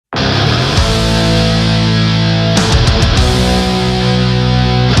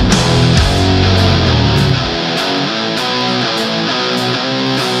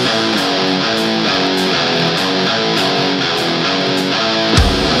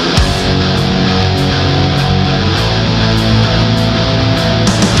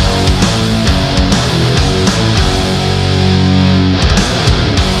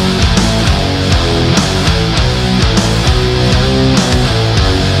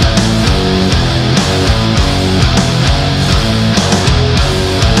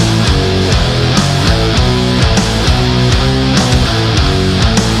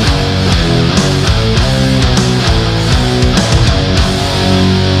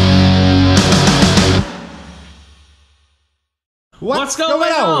What's going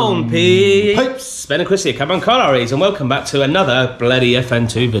on, peeps? Ben and Chrissy at Cowabunga Archies, and welcome back to another bloody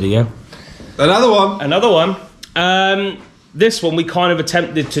FN2 video. Another one. This one we kind of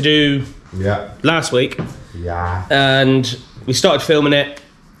attempted to do last week. Yeah. And we started filming it,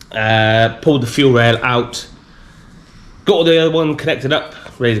 pulled the fuel rail out, got the other one connected up,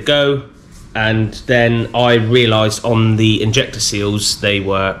 ready to go, and then I realised on the injector seals they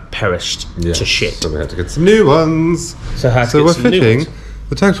were perished to shit. So we had to get some new ones. So we're fitting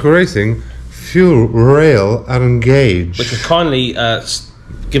the Tactical Racing fuel rail engage, which was kindly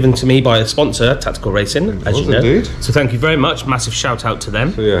given to me by a sponsor, Tactical Racing, as you know. Indeed. So thank you very much. Massive shout out to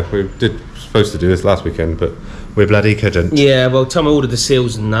them. So yeah, we supposed to do this last weekend, but we bloody couldn't. Yeah, well, Tom ordered the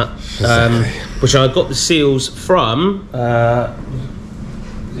seals and that, which I got the seals from.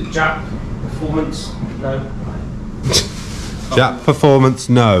 Is it Jap Performance? No. Jap Performance?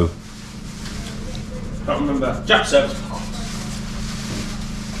 No. Can't remember. Jap Service Parts.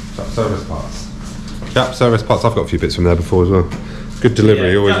 Jap Service Parts. Jap Service Parts. I've got a few bits from there before as well. Good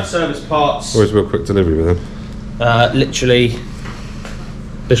delivery. Yeah, always. Jap Service Parts. Always real quick delivery with them. Literally.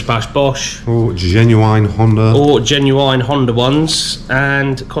 Bish bash bosh. All genuine Honda. All genuine Honda ones,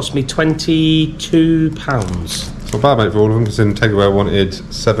 and it cost me £22. It's not bad, mate, for all of them, because then Takeaway wanted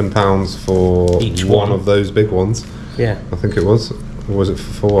 £7 for each one of those big ones. Yeah. I think it was. Or was it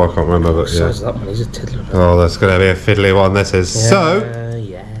for 4? I can't remember, but yeah. That one is a tiddler. Oh, that's going to be a fiddly one, this is. Yeah, so,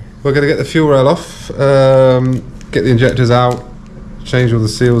 we're going to get the fuel rail off, get the injectors out, change all the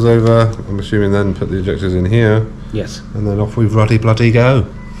seals over, I'm assuming then put the injectors in here. Yes. And then off we bloody go.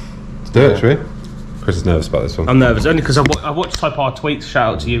 Let's do it, shall we? Chris is nervous about this one. I'm nervous, only because I watched Type R tweets,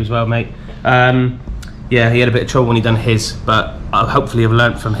 shout out to you as well, mate. Yeah, he had a bit of trouble when he done his, but hopefully I've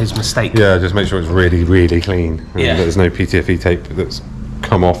learnt from his mistake. Yeah, just make sure it's really, really clean. And there's no PTFE tape that's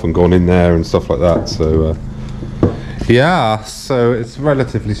come off and gone in there and stuff like that. So, yeah, so it's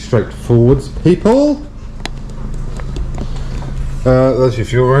relatively straightforward, people. That's your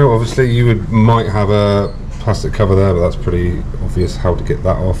fuel rail. Obviously, you might have a plastic cover there, but that's pretty obvious how to get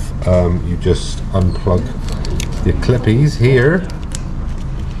that off. You just unplug your clippies here.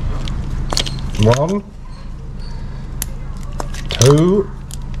 1, 2,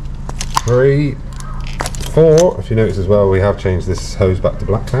 3, 4. If you notice as well, we have changed this hose back to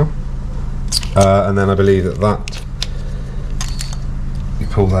black now. And then I believe that you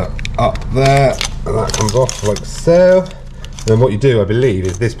pull that up there, and that comes off like so. And then what you do, I believe,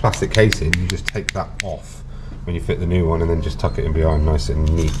 is this plastic casing, you just take that off when you fit the new one, and then just tuck it in behind nice and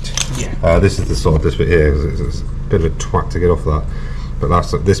neat. Yeah. This is the sort of this bit here, it's a bit of a twat to get off that. But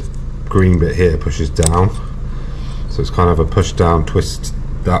that's this green bit here pushes down, so it's kind of a push down, twist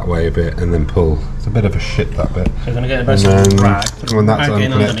that way a bit, and then pull. It's a bit of a shit, that bit. So going to get a and then when that's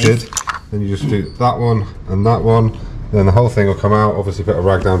unconnected, then you just do that one and that one. Then the whole thing will come out. Obviously, put a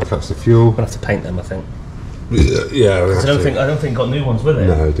rag down to catch the fuel. We'll have to paint them, I think. Yeah, I don't think it got new ones with it.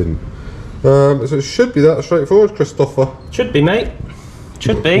 No, it didn't. So it should be that straightforward, Christopher. Should be, mate.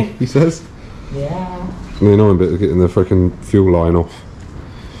 Should be. He says. Yeah. The annoying bit is getting the freaking fuel line off.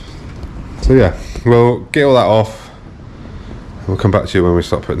 So yeah, we'll get all that off. We'll come back to you when we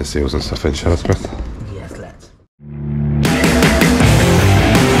start putting the seals and stuff in, shall we, Chris? Yes, let's.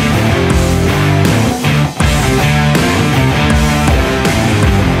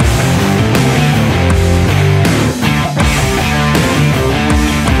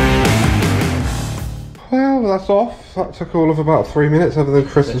 Well, that's off. That took all of about 3 minutes, other than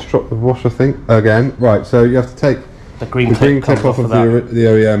Chris has dropped the washer thing again. Right, so you have to take the green clip off of the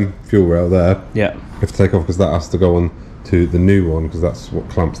OEM fuel rail there. Yeah. You have to take off because that has to go on to the new one, because that's what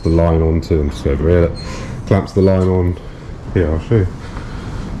clamps the line onto. I'm just over here. Clamps the line on. Here, I'll show you.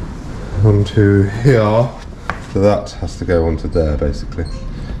 Onto here. So that has to go onto there, basically,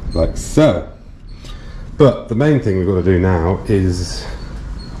 like so. But the main thing we've got to do now is.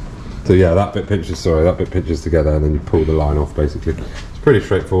 So yeah, that bit pinches together, and then you pull the line off, basically. It's pretty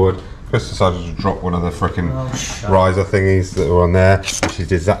straightforward. Chris decided to drop one of the frickin' riser thingies that were on there, which he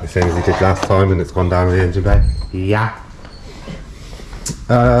did exactly the same as he did last time, and it's gone down in the engine bay. Yeah.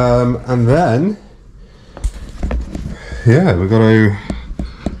 And then, yeah, we've got to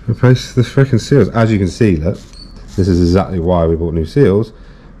replace the frickin' seals. As you can see, look, this is exactly why we bought new seals,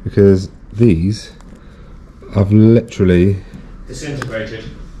 because these have literally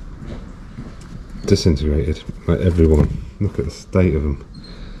disintegrated, like every one. Look at the state of them.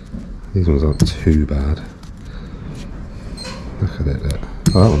 These ones aren't too bad. Look at it there.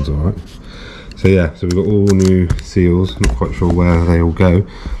 Oh, that one's alright. So yeah, so we've got all new seals. Not quite sure where they all go,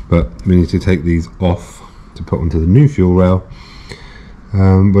 but we need to take these off to put onto the new fuel rail.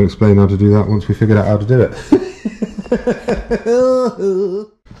 We'll explain how to do that once we figured out how to do it.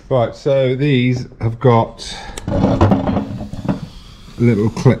 Right, so these have got little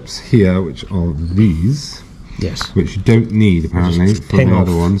clips here, which are these. Yes. Which you don't need apparently for the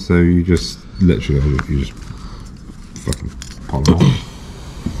other one, so you just literally fucking pull them off.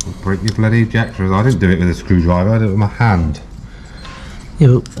 Break your bloody ejectors. I didn't do it with a screwdriver, I did it with my hand. Yeah,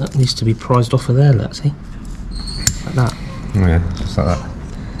 well, that needs to be prised off of there, let's see. Like that. Oh yeah, just like that.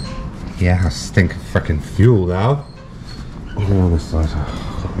 Yeah, I stink of freaking fuel now. On this side,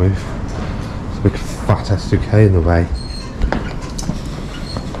 can't move. There's a big fat S2K in the way.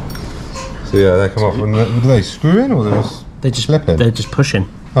 So yeah, they come off and do they screw in or they just slip in? They're just pushing.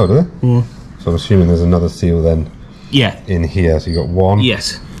 Oh, do they? Yeah. So I'm assuming there's another seal then. Yeah. In here, so you got one.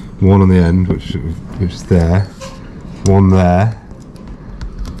 Yes. One on the end, which is there. One there.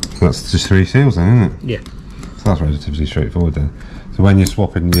 So that's just 3 seals then, isn't it? Yeah. So that's relatively straightforward then. So when you're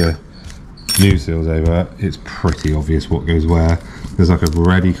swapping your new seals over, it's pretty obvious what goes where. There's like a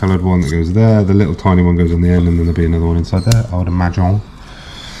reddy coloured one that goes there, the little tiny one goes on the end, and then there'll be another one inside there, I would imagine.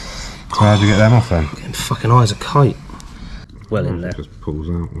 So how do you get them off then? Getting fucking eye as a kite. Well in there. It just pulls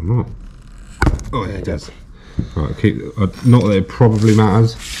out or not. Oh yeah, it does. Right, keep. Not that it probably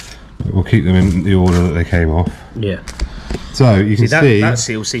matters, but we'll keep them in the order that they came off. Yeah. So you can see that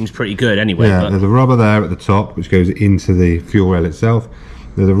seal seems pretty good anyway. Yeah, but there's a rubber there at the top which goes into the fuel rail itself.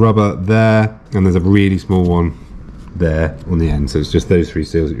 There's a rubber there, and there's a really small one there on the end. So it's just those 3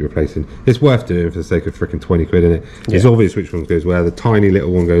 seals that you're replacing. It's worth doing for the sake of freaking 20 quid in it. Yeah. It's obvious which one goes where. The tiny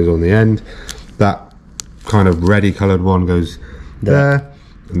little one goes on the end. That kind of reddy coloured one goes there.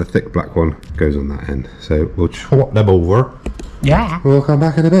 And the thick black one goes on that end. So we'll swap them over. Yeah. We'll come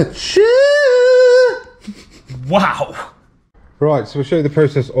back in a bit. Wow. Right, so we'll show you the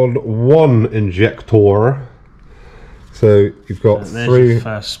process on one injector. So you've got there's 3. The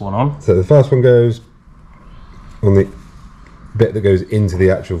first one on. So the first one goes on the bit that goes into the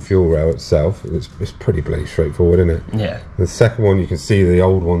actual fuel rail itself. It's pretty bloody straightforward, isn't it? Yeah. The second one, you can see the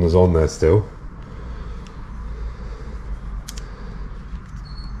old one is on there still.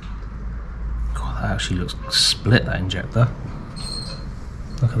 God, that actually looks split, that injector.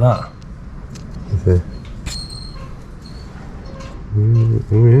 Look at that. Okay.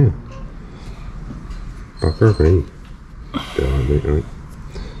 Oh yeah. Bugger me. Right.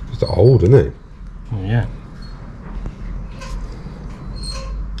 Just old, isn't it? Oh, yeah.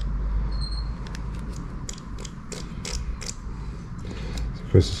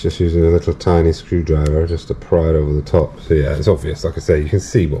 Chris is just using a little tiny screwdriver just to pry it over the top. So yeah, it's obvious. Like I say, you can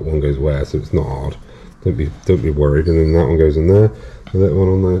see what one goes where, so it's not hard. Don't be worried. And then that one goes in there, the little one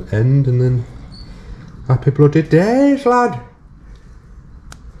on the end, and then happy bloody days, lad.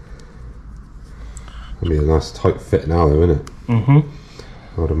 That'll be a nice tight fit now, though, isn't it? Mhm.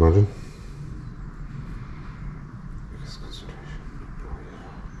 I would imagine.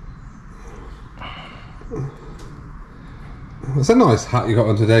 That's a nice hat you got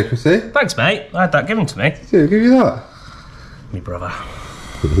on today, Chrissy. Thanks, mate. I had that given to me. Who give you that? Me brother.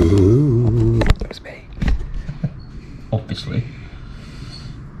 It was me. Obviously.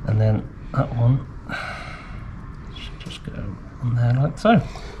 And then that one should just go on there like so.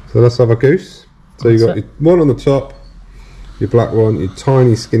 So let's have a goose. So you got your one on the top, your black one, your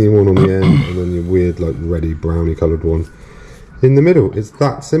tiny skinny one on the end, and then your weird like reddy browny coloured one in the middle. It's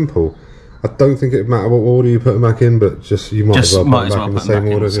that simple. I don't think it would matter what order you put them back in, but just you might as well put them back in the same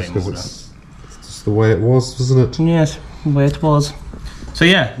order, just because it's just the way it was, wasn't it? Yes, the way it was. So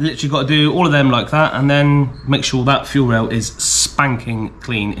yeah, literally got to do all of them like that, and then make sure that fuel rail is spanking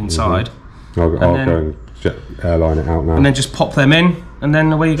clean inside. I'll go and airline it out now. And then just pop them in, and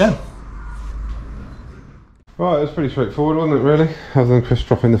then away you go. Right, it was pretty straightforward, wasn't it, really? Other than Chris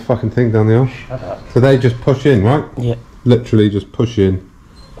dropping the fucking thing down the aisle. Shut up. So they just push in, right? Yeah. Literally just push in.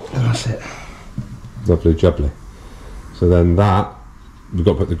 And that's it. Lovely jubbly. So then that, we've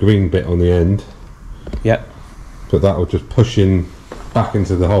got to put the green bit on the end. Yep. But that will just push in back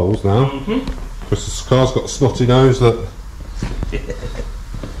into the holes now. Chris's car's got a snotty nose, look.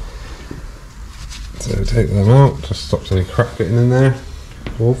 So take them out, just stops any crap getting in there.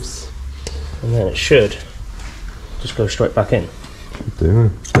 Wolves. And then it should just go straight back in. Should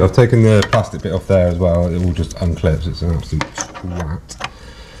do. I've taken the plastic bit off there as well, it all just unclips, it's an absolute twat.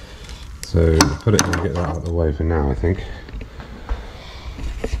 So put it and get that out of the way for now, I think.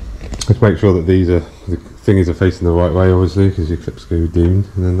 Let's make sure that the thingies are facing the right way, obviously, because your clip's going to be doomed,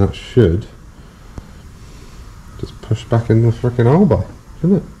 and then that should just push back in the frickin' hole by,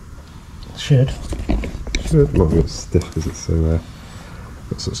 shouldn't it? Should. Should. Might be a bit stiff because it's so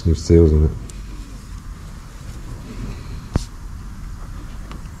got such new seals on it.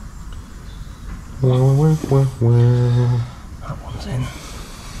 That one's in.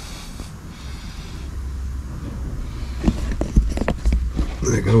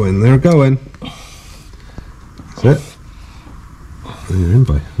 They're going, they're going. That's it. They're in,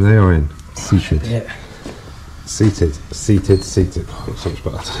 boy. They are in. Seated. Yeah. Seated. Seated. Seated. Oh, it's so much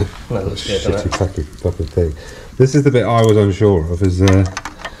better. That looks good, Shitty doesn't it? fucking thing. This is the bit I was unsure of, is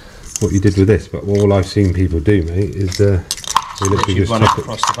what you did with this, but all I've seen people do, mate, is you literally just run it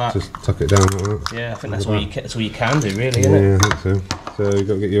across the back. Just tuck it down like that. Yeah, I think that's all you can do, really, isn't Yeah, it? I think so. So you've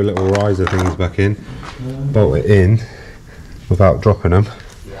got to get your little riser things back in, bolt it in without dropping them.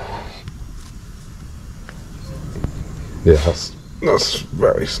 Yeah, that's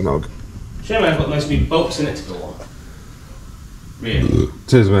very snug. Shame I've got nice new bolts in it to go on. Really?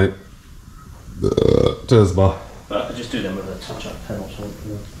 Cheers, mate. Cheers, bar. But I could just do them with a touch-up pen or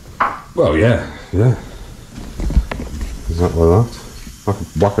something. Well, yeah. Exactly that. I could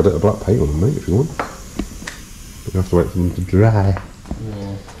whack a bit of black paint on them, mate, if you want. But you have to wait for them to dry.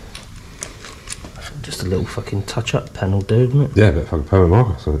 Yeah. Just a little fucking touch-up pen will do, doesn't it? Yeah, a bit of fucking permanent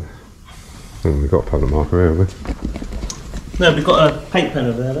marker or something. I think we've got a permanent marker here, haven't we? No, we've got a paint pen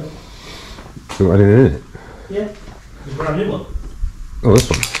over there, though. So got anything in it? Yeah. There's a brand new one. Oh, this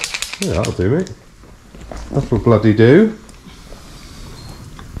one. Yeah, that'll do, mate. That will bloody do.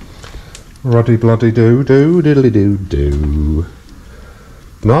 Ruddy bloody do diddly do.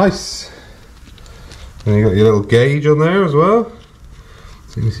 Nice. And you got your little gauge on there as well.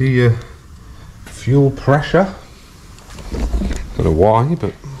 So you can see your fuel pressure. Don't know why,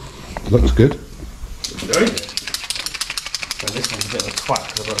 but it looks good. Very good. So this one's a bit of a twat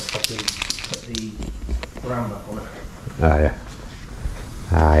because I've got to fucking put the ground up on it. Ah, yeah.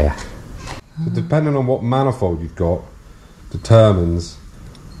 Ah, yeah. So depending on what manifold you've got, determines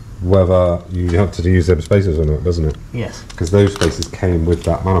whether you have to use them spacers or not, doesn't it? Yes. Because those spacers came with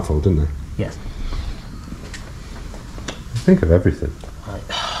that manifold, didn't they? Yes. Think of everything. Right.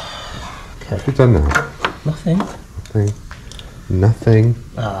 What Okay. have you done now? Nothing. Nothing.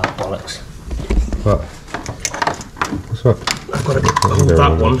 Ah, bollocks. What? What's up? I've got to hold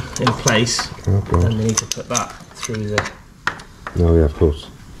that one in place, Oh, God. and we need to put that through the... Oh, yeah, of course.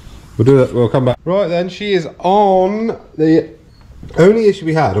 We'll do that. We'll come back. Right then, she is on. The only issue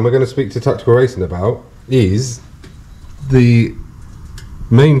we had, and we're going to speak to Tactical Racing about, is the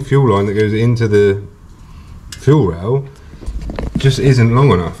main fuel line that goes into the fuel rail just isn't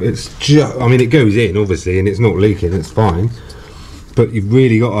long enough. It's just, I mean, it goes in obviously, and it's not leaking. It's fine, but you've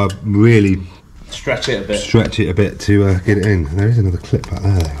really got to Stretch it a bit. stretch it a bit to get it in. There is another clip back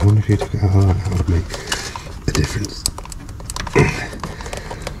there. I wonder if you took it out of that would make a difference.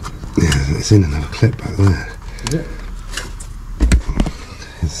 Yeah, it's in another clip back there. Is it? You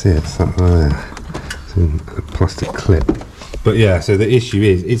can see it's up there. It's in a plastic clip. But yeah, so the issue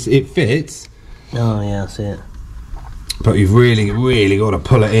is, it fits, Oh yeah, I see it. but you've really got to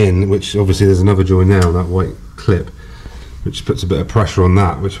pull it in, which obviously there's another join there on that white clip, which puts a bit of pressure on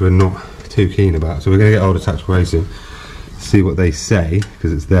that, which we're not too keen about. So we're going to get hold of Tactical Racing, see what they say,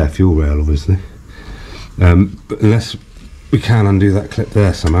 because it's their fuel rail obviously. But unless we can undo that clip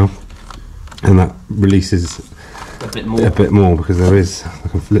there somehow, and that releases A bit more. a bit more, because there is, I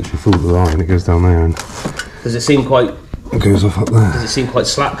can literally fool the line, it goes down there and Does it seem quite? it goes off up there. Does it seem quite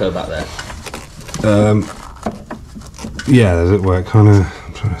slack go back there? Yeah, there's it where it kind of,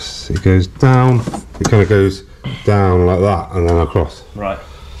 I'm trying to see, it goes down, it kind of goes down like that and then across. Right.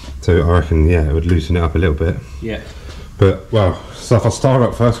 So I reckon, yeah, it would loosen it up a little bit. Yeah. But, well, stuff I'll start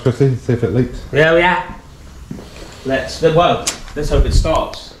up first, Chrissy, see if it leaks. Yeah. Let's hope it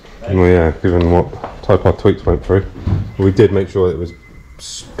starts. Well, yeah, given what type our tweaks went through. We did make sure that it was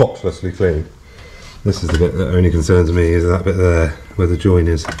spotlessly clean. This is the bit that only concerns me, is that bit there, where the join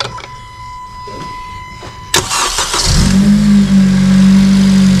is.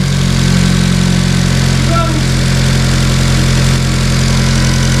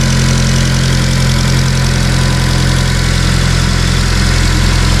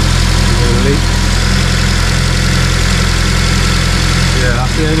 Yeah,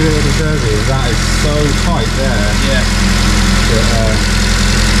 that's the only thing that concerns me, is that is so tight there. Yeah. That,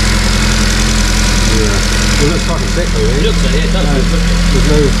 yeah. It looks fucking thick though, It looks like it does. There's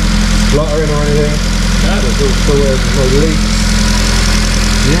no spluttering or anything. No. There's no leaks.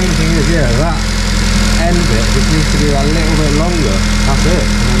 The only thing is, yeah, that end bit just needs to be a little bit longer. That's it.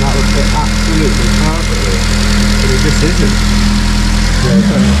 And then that would fit absolutely perfectly. But it just isn't. Yeah,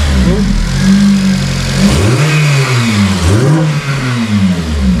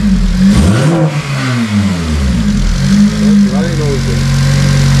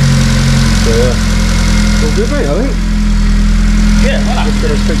 So yeah. All good, mate, I think. Yeah, well, Just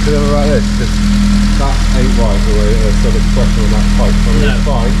finished think to them about this, because that ain't right the way sort of pressure on that pipe. I mean, it's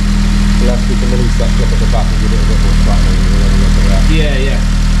fine. Unless we can release that clip at the back and give it a bit more flattening, we'll have a look at that. Yeah.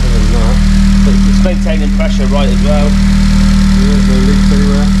 Other than that, But it's maintaining pressure right as well. there's no leaks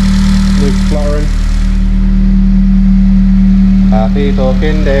anywhere. No fluttering. Happy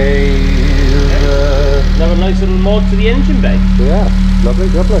talking days. Another nice little mod to the engine bay. Yeah, lovely.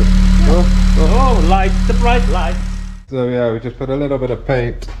 Oh, light, the bright light. So yeah, we just put a little bit of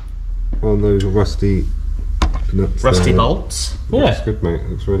paint on those rusty nuts. Rusty there. bolts. Looks Yeah. good, mate.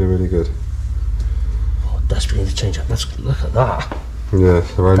 Looks really good. Oh, desperately need to change up. Let's look at that. Yeah,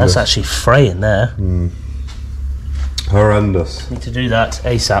 horrendous. That's actually fraying there. Horrendous. Need to do that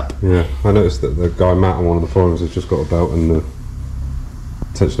ASAP. Yeah, I noticed that the guy Matt on one of the forums has just got a belt and the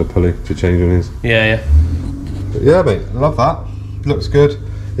tensioner pulley to change on his. Yeah. But yeah, mate, love that. Looks good.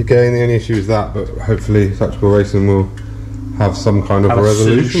 Again, the only issue is that, but hopefully Tactical Racing will have some kind of Have a a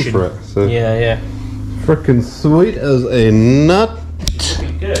resolution solution. for it. So Yeah. freaking sweet as a nut.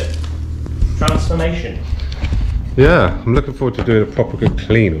 Good. Transformation. Yeah, I'm looking forward to doing a proper good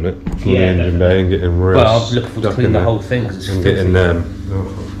clean on it. On the engine bay and getting real. Well, I'm looking forward to stuck clean in the there. whole thing. 'Cause it's And filthy. getting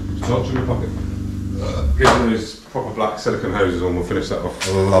notch in your pocket. Getting those proper black silicone hoses on will finish that off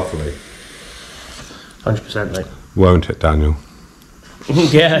lovely. 100%, mate. Won't it, Daniel?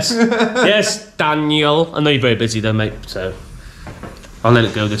 Yes, Daniel. I know you're very busy though, mate, so I'll let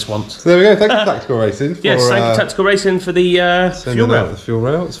it go this once. So there we go. Thank you, Tactical Racing. For, Yes, thank you, Tactical Racing, for the sending fuel out rail. the fuel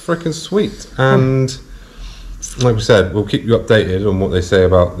rail. It's freaking sweet. And like we said, we'll keep you updated on what they say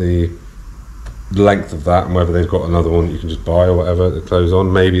about the length of that and whether they've got another one that you can just buy or whatever that close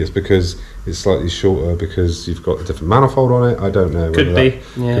on. Maybe it's because it's slightly shorter because you've got a different manifold on it. I don't know. Could whether be. that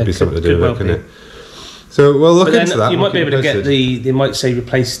Yeah, could be something to do could with well it, couldn't be. it? So we'll look But then into that. you We'll might be keep able to you get posted. they might say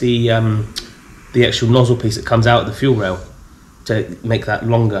replace the actual nozzle piece that comes out of the fuel rail to make that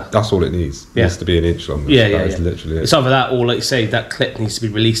longer. That's all it needs. It Yeah. needs to be an inch longer. Yeah. That is literally it. It's either that or, like you say, that clip needs to be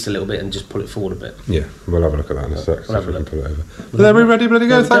released a little bit and just pull it forward a bit. Yeah, we'll have a look at that in a sec. See We'll if have we a can look. pull it over. But there we ready, bloody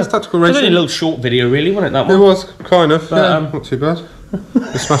go. Thanks, Tactical It was only a Racing. little short video, really, wasn't it? That It one. was kind of. But, Yeah, not too bad. We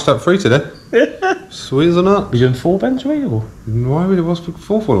smashed out 3 today. Sweet as a nut. Are you doing 4 Benj, or Why would it was the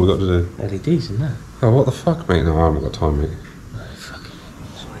 4th one we got to do? LEDs, isn't it? Oh, what the fuck, mate? No, I haven't got time, mate.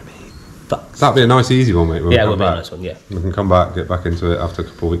 Sorry, mate. Fuck. That'd be a nice, easy one, mate. When Yeah, we it come would be a back. nice one. Yeah. We can come back, get back into it after a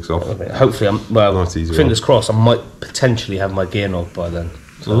couple of weeks off. Hopefully, Nice, easy fingers crossed, I might potentially have my gear knob by then.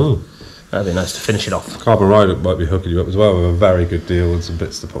 So Ooh. that'd be nice to finish it off. Carbon Rider might be hooking you up as well with a very good deal and some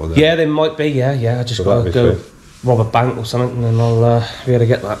bits to put on there. Yeah, they might be. Yeah. I just So got to that'd be go sweet. rob a bank or something, and then I'll be able to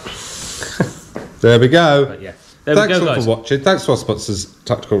get that. There we go. But yeah, there Thanks we go, all guys. for watching. Thanks to our sponsors,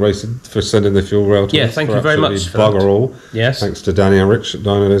 Tactical Racing, for sending the fuel rail to Yeah, us. thank for you very much absolutely for that. Bugger all. Yes. Thanks to Danny and Rich at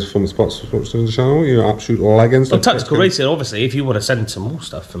Dynodaze Performance Spots for sponsoring the channel. You're absolute legends. Well, Tactical Racing, obviously, if you want to send some more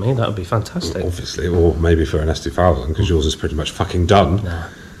stuff for me, that would be fantastic. Obviously, or maybe for an S2000 because yours is pretty much fucking done.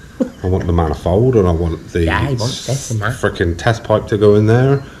 I want the manifold and I want the Yeah, I want this and that. freaking test pipe to go in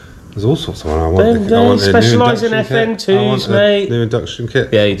there. There's all sorts of one. I want, Then I want a new specialise in induction kit. I FN2s, want a mate. new induction kit.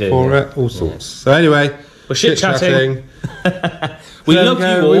 Yeah, you do, For yeah. it, all sorts. So anyway, We're chit-chatting. We There love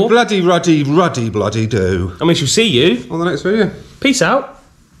go. you all. We bloody bloody do. And we shall see you. On the next video. Peace out.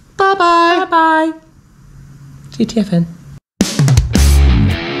 Bye-bye. Bye-bye. TTFN.